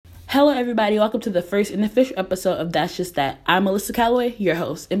Hello, everybody. Welcome to the first and official episode of That's Just That. I'm Melissa Calloway, your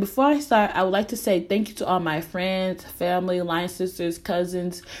host. And before I start, I would like to say thank you to all my friends, family, line sisters,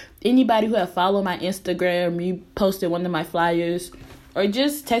 cousins, anybody who have followed my Instagram, reposted one of my flyers, or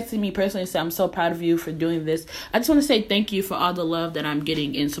just texted me personally and said, I'm so proud of you for doing this. I just want to say thank you for all the love that I'm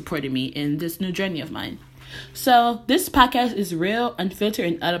getting and supporting me in this new journey of mine. So this podcast is real, unfiltered,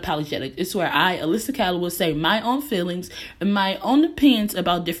 and unapologetic. It's where I, Alyssa Calloway, will say my own feelings and my own opinions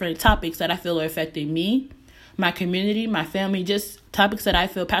about different topics that I feel are affecting me, my community, my family, just topics that I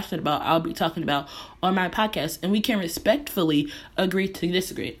feel passionate about. I'll be talking about on my podcast, and we can respectfully agree to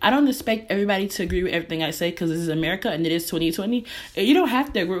disagree. I don't expect everybody to agree with everything I say because this is America and it is 2020. And you don't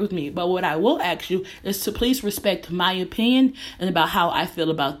have to agree with me, but what I will ask you is to please respect my opinion and about how I feel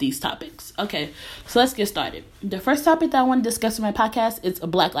about these topics. Okay, so let's get started. The first topic that I want to discuss in my podcast is a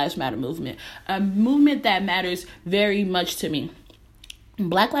Black Lives Matter movement, a movement that matters very much to me.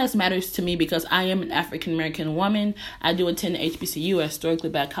 Black Lives Matters to me because I am an African-American woman. I do attend HBCU, a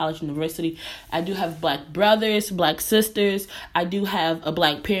historically black college university. I do have black brothers, black sisters. I do have a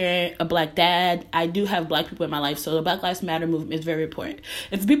black parent, a black dad. I do have black people in my life. So the Black Lives Matter movement is very important.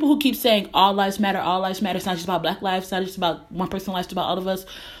 If people who keep saying all lives matter, it's not just about black lives, it's not just about one person's life, it's about all of us.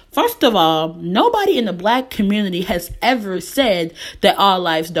 First of all, nobody in the black community has ever said that all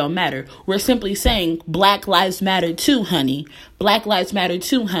lives don't matter. We're simply saying black lives matter too, honey. Black lives matter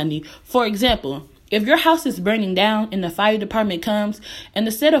too, honey. For example, if your house is burning down and the fire department comes, and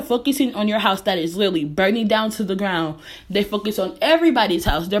instead of focusing on your house that is literally burning down to the ground, they focus on everybody's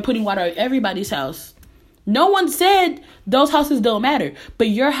house. They're putting water on everybody's house. No one said those houses don't matter, but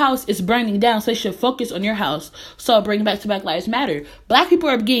your house is burning down, so you should focus on your house. So bring it back to Black Lives Matter. Black people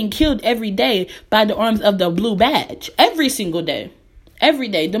are getting killed every day by the arms of the blue badge. Every single day. Every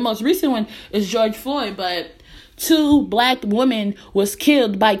day. The most recent one is George Floyd, but 2 black women was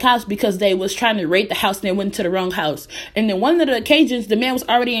killed by cops because they was trying to raid the house and they went to the wrong house. And then one of the occasions, the man was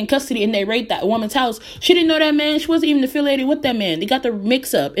already in custody and they raided that woman's house. She didn't know that man. She wasn't even affiliated with that man. They got the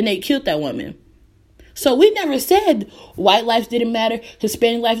mix up and they killed that woman. So we never said white lives didn't matter,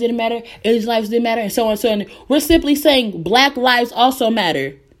 Hispanic lives didn't matter, Asian lives didn't matter, and so on and so on. We're simply saying black lives also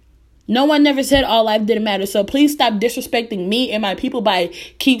matter. No one never said all lives didn't matter. So please stop disrespecting me and my people by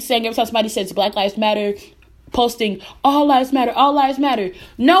keep saying every time somebody says black lives matter, posting all lives matter, all lives matter.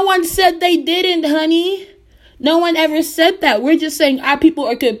 No one said they didn't, honey. No one ever said that. We're just saying our people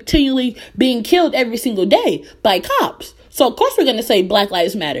are continually being killed every single day by cops. So of course we're going to say black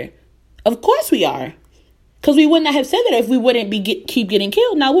lives matter. Of course we are. Because we would not have said that if we wouldn't keep getting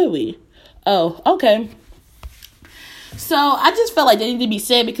killed, now would we? Oh, okay. So I just felt like they need to be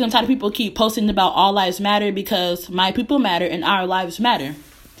said because I'm tired of people keep posting about all lives matter because my people matter and our lives matter.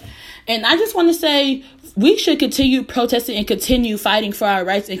 And I just want to say we should continue protesting and continue fighting for our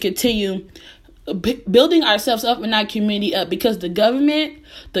rights and continue building ourselves up and our community up because the government,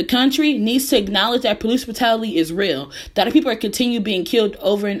 the country needs to acknowledge that police brutality is real, that people are continue being killed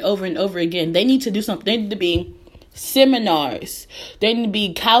over and over and over again. They need to do something. They need to be seminars. There need to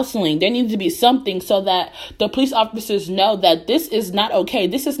be counseling. There needs to be something so that the police officers know that this is not okay.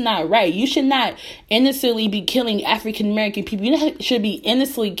 This is not right. You should not innocently be killing African American people. You should be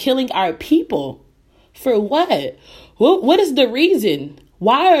innocently killing our people. For what? What is the reason?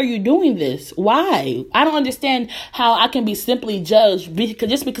 Why are you doing this? Why? I don't understand how I can be simply judged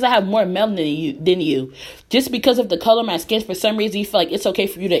just because I have more melanin than you. Just because of the color of my skin, for some reason you feel like it's okay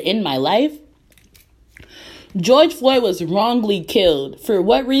for you to end my life. George Floyd was wrongly killed. For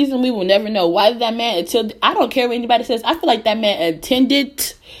what reason, we will never know. Why did that man I don't care what anybody says. I feel like that man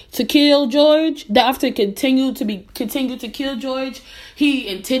intended to kill George. That after continue to kill George, he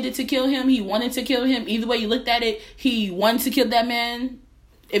intended to kill him. He wanted to kill him. Either way you looked at it, he wanted to kill that man.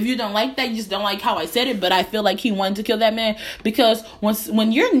 If you don't like that, you just don't like how I said it, but I feel like he wanted to kill that man because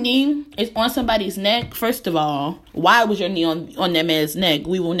when your knee is on somebody's neck, first of all, why was your knee on that man's neck?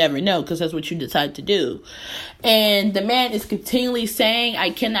 We will never know because that's what you decide to do. And the man is continually saying, I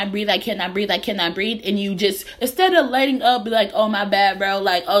cannot breathe, I cannot breathe, I cannot breathe. And you just, instead of letting up, be like, oh, my bad, bro.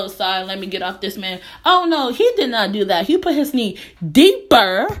 Like, oh, sorry, let me get off this man. Oh, no, he did not do that. He put his knee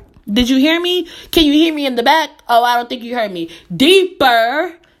deeper. Did you hear me? Can you hear me in the back? Oh, I don't think you heard me.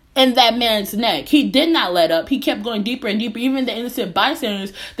 Deeper in that man's neck. He did not let up. He kept going deeper and deeper. Even the innocent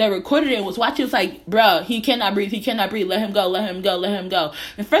bystanders that recorded it and was watching was like, bro, he cannot breathe. He cannot breathe. Let him go. Let him go. Let him go.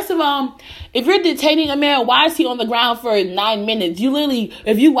 And first of all, if you're detaining a man, why is he on the ground for 9 minutes? You literally,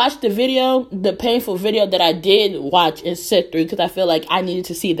 if you watch the video, the painful video that I did watch and sit through, because I feel like I needed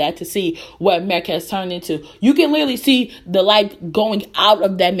to see that to see what America has turned into. You can literally see the life going out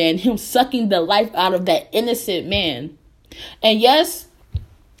of that man, him sucking the life out of that innocent man. And yes,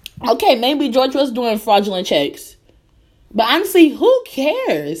 Okay, maybe George was doing fraudulent checks. But honestly, who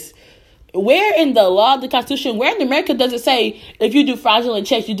cares? Where in the law of the Constitution, where in America does it say if you do fraudulent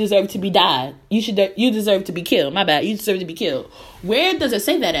checks, you deserve to be died? You deserve to be killed. My bad. You deserve to be killed. Where does it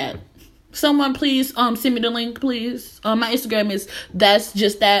say that at? Someone please send me the link, please. My Instagram is that's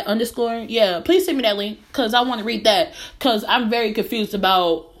just that _ Yeah, please send me that link because I want to read that because I'm very confused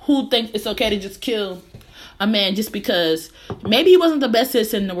about who thinks it's okay to just kill a man just because maybe he wasn't the best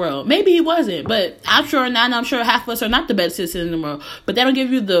citizen in the world. Maybe he wasn't, but I'm sure half of us are not the best citizen in the world. But they don't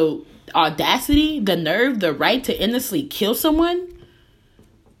give you the audacity, the nerve, the right to endlessly kill someone?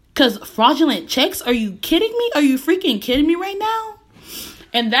 Because fraudulent checks? Are you kidding me? Are you freaking kidding me right now?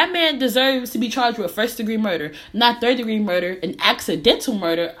 And that man deserves to be charged with first-degree murder, not third-degree murder, and accidental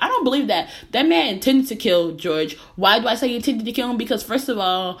murder. I don't believe that. That man intended to kill George. Why do I say he intended to kill him? Because, first of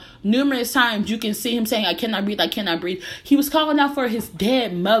all, numerous times you can see him saying, I cannot breathe, I cannot breathe. He was calling out for his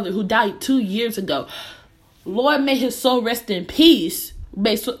dead mother who died 2 years ago. Lord, may his soul rest in peace.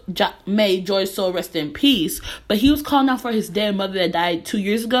 May George's soul rest in peace. But he was calling out for his dead mother that died 2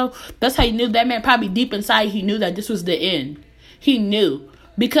 years ago. That's how you knew that man probably deep inside, he knew that this was the end. He knew.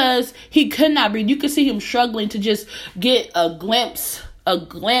 Because he could not breathe. You could see him struggling to just get a glimpse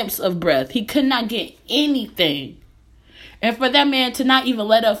of breath. He could not get anything. And for that man to not even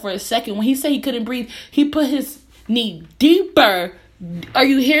let up for a second, when he said he couldn't breathe, he put his knee deeper. Are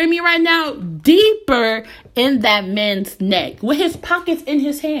you hearing me right now? Deeper in that man's neck with his pockets in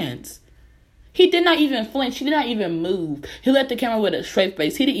his hands. He did not even flinch. He did not even move. He left the camera with a straight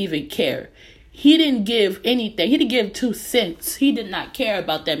face. He didn't even care. He didn't give anything. He didn't give 2 cents. He did not care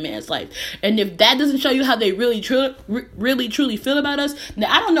about that man's life. And if that doesn't show you how they really truly feel about us, then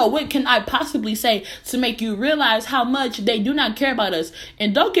I don't know what can I possibly say to make you realize how much they do not care about us.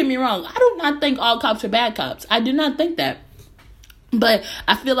 And don't get me wrong, I do not think all cops are bad cops. I do not think that. But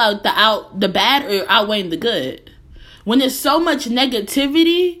I feel like the bad are outweighing the good. When there's so much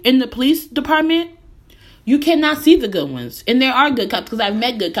negativity in the police department, you cannot see the good ones. And there are good cops because I've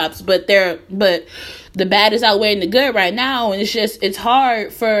met good cops, but the bad is outweighing the good right now. And it's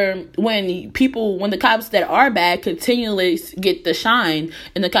hard for when the cops that are bad continually get the shine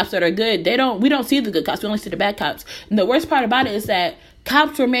and the cops that are good, we don't see the good cops. We only see the bad cops. And the worst part about it is that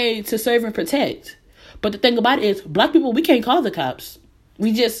cops were made to serve and protect. But the thing about it is black people, we can't call the cops.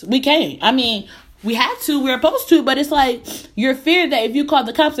 We can't. I mean, we have to, we're supposed to, but it's like you're feared that if you call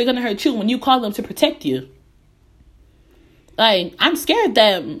the cops, they're going to hurt you when you call them to protect you. Like, I'm scared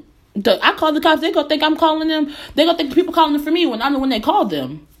that I call the cops, they're going to think I'm calling them. They're going to think people calling them for me when I'm the one that called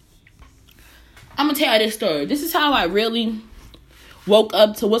them. I'm going to tell you this story. This is how I really woke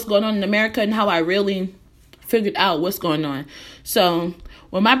up to what's going on in America and how I really figured out what's going on. So,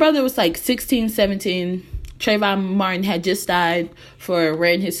 when my brother was like 16, 17, Trayvon Martin had just died for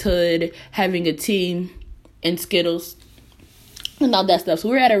wearing his hood, having a tea, and Skittles, and all that stuff. So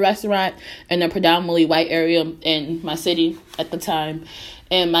we were at a restaurant in a predominantly white area in my city at the time.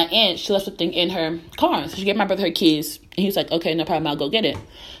 And my aunt, she left something in her car. So she gave my brother her keys. And he was like, okay, no problem, I'll go get it.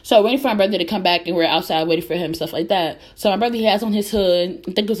 So waiting for my brother to come back, and we're outside waiting for him, stuff like that. So my brother, he has on his hood,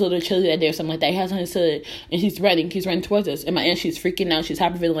 I think it was a little chilly that day or something like that. He has on his hood, and he's running towards us. And my aunt, she's freaking out. She's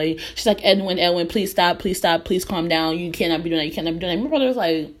hyperventilating. She's like, Edwin, please stop, please calm down. You cannot be doing that. My brother was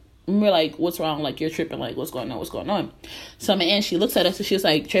like, we're like, what's wrong? Like, you're tripping. Like, what's going on? So my aunt, she looks at us and she was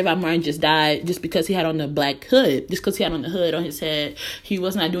like, Trayvon Martin just died just because he had on the black hood. Just because he had on the hood on his head. He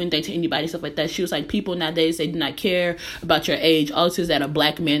was not doing anything to anybody, stuff like that. She was like, people nowadays, they do not care about your age. All it is that a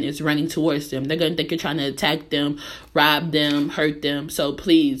black man is running towards them. They're going to think you're trying to attack them, rob them, hurt them. So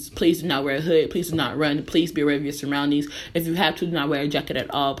please do not wear a hood. Please do not run. Please be aware of your surroundings. If you have to, do not wear a jacket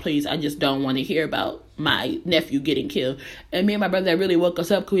at all. Please, I just don't want to hear about my nephew getting killed. And me and my brother, that really woke us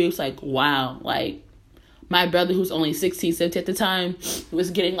up because he was like, wow, like, my brother, who's only 16, 17 at the time,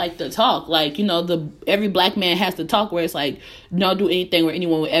 was getting like the talk. Like, you know, every black man has the talk where it's like, don't do anything where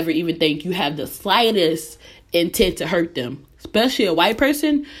anyone would ever even think you have the slightest intent to hurt them. Especially a white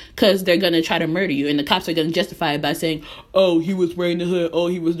person, because they're going to try to murder you. And the cops are going to justify it by saying, oh, he was wearing the hood. Oh,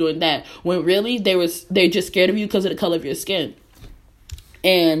 he was doing that. When really, they're just scared of you because of the color of your skin.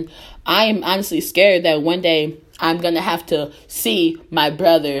 And I am honestly scared that one day I'm going to have to see my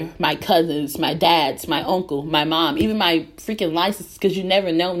brother, my cousins, my dads, my uncle, my mom, even my freaking license, because you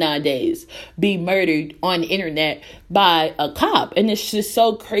never know nowadays, be murdered on the internet by a cop. And it's just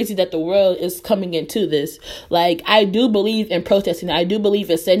so crazy that the world is coming into this. Like, I do believe in protesting. I do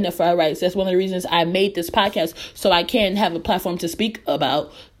believe in standing up for our rights. That's one of the reasons I made this podcast, so I can have a platform to speak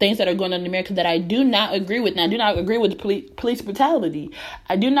about things that are going on in America that I do not agree with. And I do not agree with police brutality.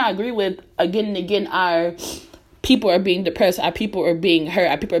 I do not agree with, again and again, our people are being depressed, our people are being hurt,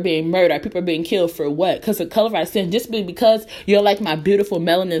 our people are being murdered, our people are being killed for what? Because of color of our skin. Just because you're like my beautiful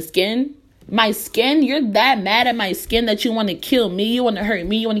melanin skin. My skin, you're that mad at my skin that you want to kill me, you want to hurt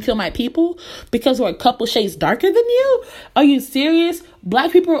me, you want to kill my people because we're a couple shades darker than you? Are you serious?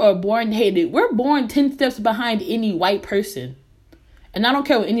 Black people are born hated. We're born 10 steps behind any white person. And I don't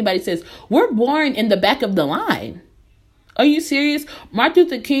care what anybody says. We're born in the back of the line. Are you serious? Martin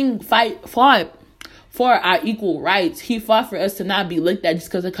Luther King fought for our equal rights. He fought for us to not be looked at just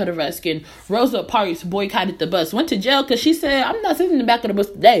because of the color of our skin. Rosa Parks boycotted the bus, went to jail because she said, I'm not sitting in the back of the bus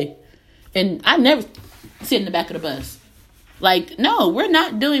today. And I never sit in the back of the bus. Like, no, we're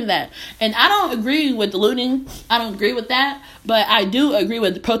not doing that. And I don't agree with looting. I don't agree with that. But I do agree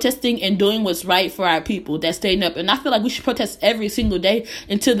with protesting and doing what's right for our people that's staying up. And I feel like we should protest every single day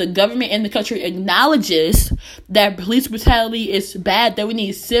until the government and the country acknowledges that police brutality is bad, that we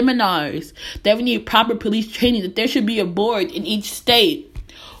need seminars, that we need proper police training, that there should be a board in each state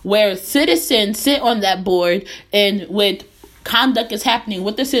where citizens sit on that board and with conduct is happening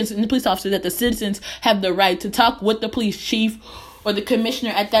with the citizens and the police officers, that the citizens have the right to talk with the police chief or the commissioner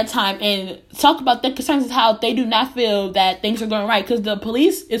at that time and talk about their concerns of how they do not feel that things are going right, because the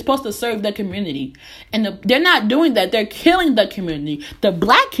police is supposed to serve the community and they're not doing that. They're killing the community, the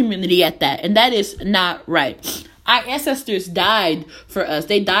black community at that, and that is not right. Our ancestors died for us.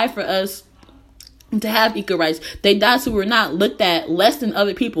 They died for us to have equal rights. They died so we're not looked at less than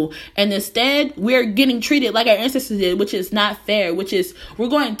other people, and instead we're getting treated like our ancestors did, which is not fair, which is we're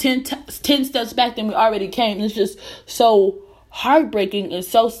going 10 steps back than we already came. It's just so heartbreaking and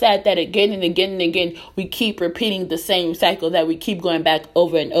so sad that again and again and again we keep repeating the same cycle, that we keep going back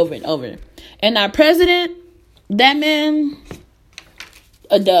over and over and over. And our president, that man,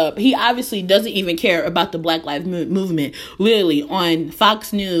 a dub. He obviously doesn't even care about the Black Lives Movement. Literally, on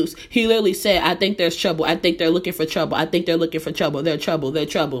Fox News, he literally said, I think there's trouble. I think they're looking for trouble. I think they're looking for trouble. They're trouble. They're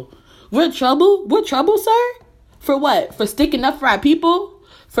trouble. We're trouble? We're trouble, sir? For what? For sticking up for our people?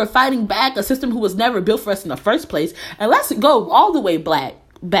 For fighting back a system who was never built for us in the first place? And let's go all the way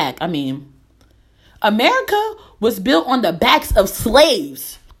back. America was built on the backs of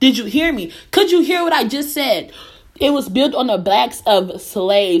slaves. Did you hear me? Could you hear what I just said? It was built on the backs of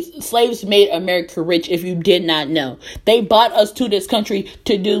slaves. Slaves made America rich, if you did not know. They brought us to this country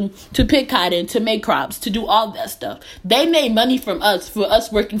to pick cotton, to make crops, to do all that stuff. They made money from us for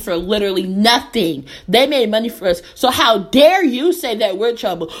us working for literally nothing. They made money for us. So how dare you say that we're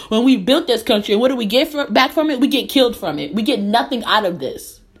trouble when we built this country? And what do we get back from it? We get killed from it. We get nothing out of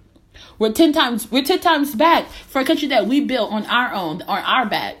this. We're 10 times back for a country that we built on our own, on our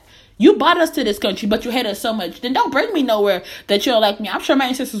back. You brought us to this country, but you hate us so much. Then don't bring me nowhere that you don't like me. I'm sure my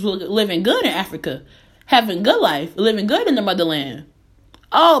ancestors were living good in Africa, having good life, living good in the motherland.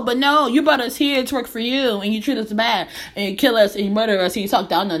 Oh, but no, you brought us here to work for you, and you treat us bad, and you kill us, and you murder us, and you talk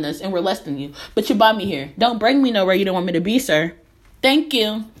down on us, and we're less than you. But you brought me here. Don't bring me nowhere you don't want me to be, sir. Thank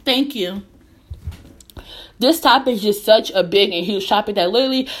you. Thank you. This topic is just such a big and huge topic that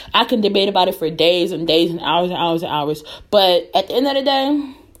literally I can debate about it for days and days and hours and hours and hours. But at the end of the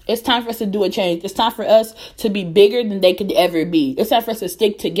day, it's time for us to do a change. It's time for us to be bigger than they could ever be. It's time for us to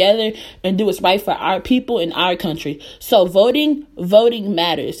stick together and do what's right for our people and our country. So voting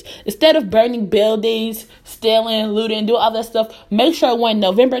matters. Instead of burning buildings, stealing, looting, doing all that stuff, make sure when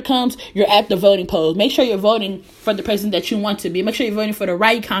November comes, you're at the voting polls. Make sure you're voting for the president that you want to be. Make sure you're voting for the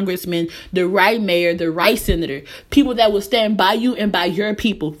right congressman, the right mayor, the right senator, people that will stand by you and by your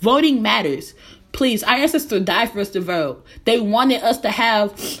people. Voting matters. Please, our ancestors died for us to vote. They wanted us to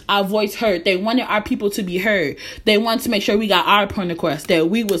have our voice heard. They wanted our people to be heard. They wanted to make sure we got our point across, that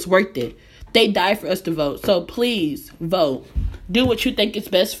we was worth it. They died for us to vote. So please, vote. Do what you think is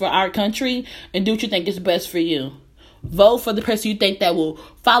best for our country and do what you think is best for you. Vote for the person you think that will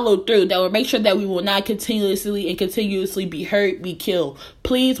follow through, that will make sure that we will not continuously be hurt, be killed.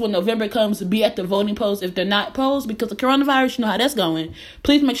 Please, when November comes, be at the voting polls if they're not polls, because of coronavirus, you know how that's going.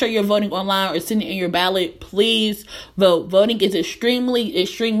 Please make sure you're voting online or sending in your ballot. Please vote. Voting is extremely,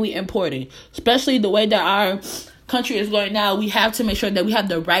 extremely important, especially the way that our country is going now. We have to make sure that we have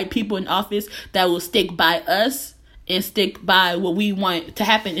the right people in office that will stick by us and stick by what we want to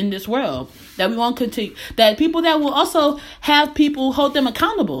happen in this world. That we won't continue. That people that will also have people hold them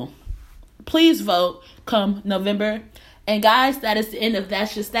accountable. Please vote come November. And guys, that is the end of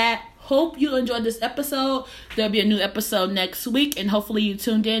That's Just That. Hope you enjoyed this episode. There'll be a new episode next week, and hopefully you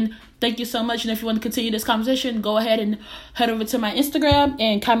tuned in. Thank you so much. And if you want to continue this conversation, go ahead and head over to my Instagram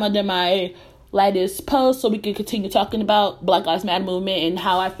and comment under my latest post so we can continue talking about Black Lives Matter movement and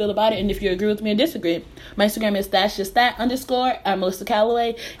how I feel about it, and if you agree with me or disagree. My Instagram is _. I'm Melissa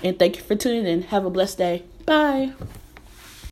Calloway, and thank you for tuning in. Have a blessed day. Bye.